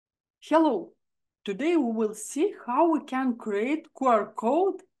Hello, today we will see how we can create QR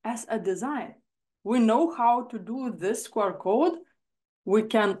code as a design. We know how to do this QR code. We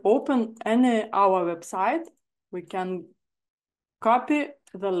can open our website. We can copy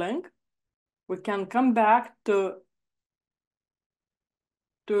the link. We can come back to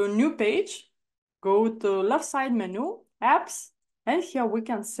a new page, go to left side menu, apps, and here we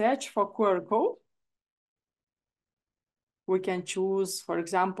can search for QR code. We can choose, for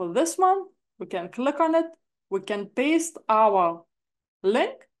example, this one. We can click on it. We can paste our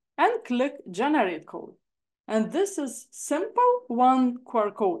link and click generate code. And this is simple one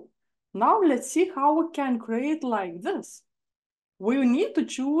QR code. Now let's see how we can create like this. We need to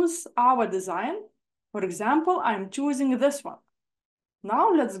choose our design. For example, I'm choosing this one. Now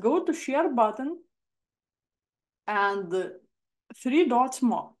let's go to share button and 3 dots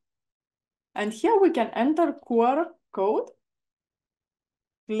more. And here we can enter QR code.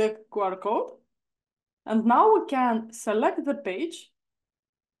 Click QR code. And now we can select the page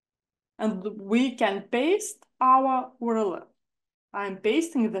and we can paste our URL. I'm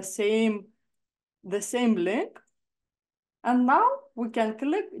pasting the same link. And now we can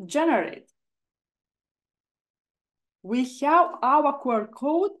click generate. We have our QR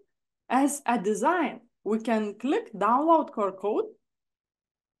code as a design. We can click download QR code.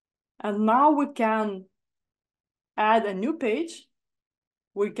 And now we can add a new page.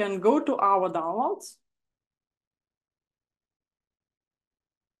 We can go to our downloads.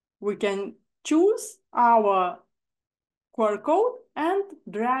 We can choose our QR code and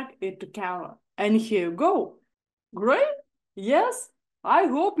drag it to Canva. And here you go. Great. Yes, I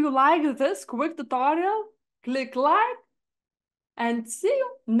hope you liked this quick tutorial. Click like and see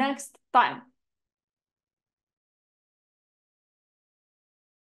you next time.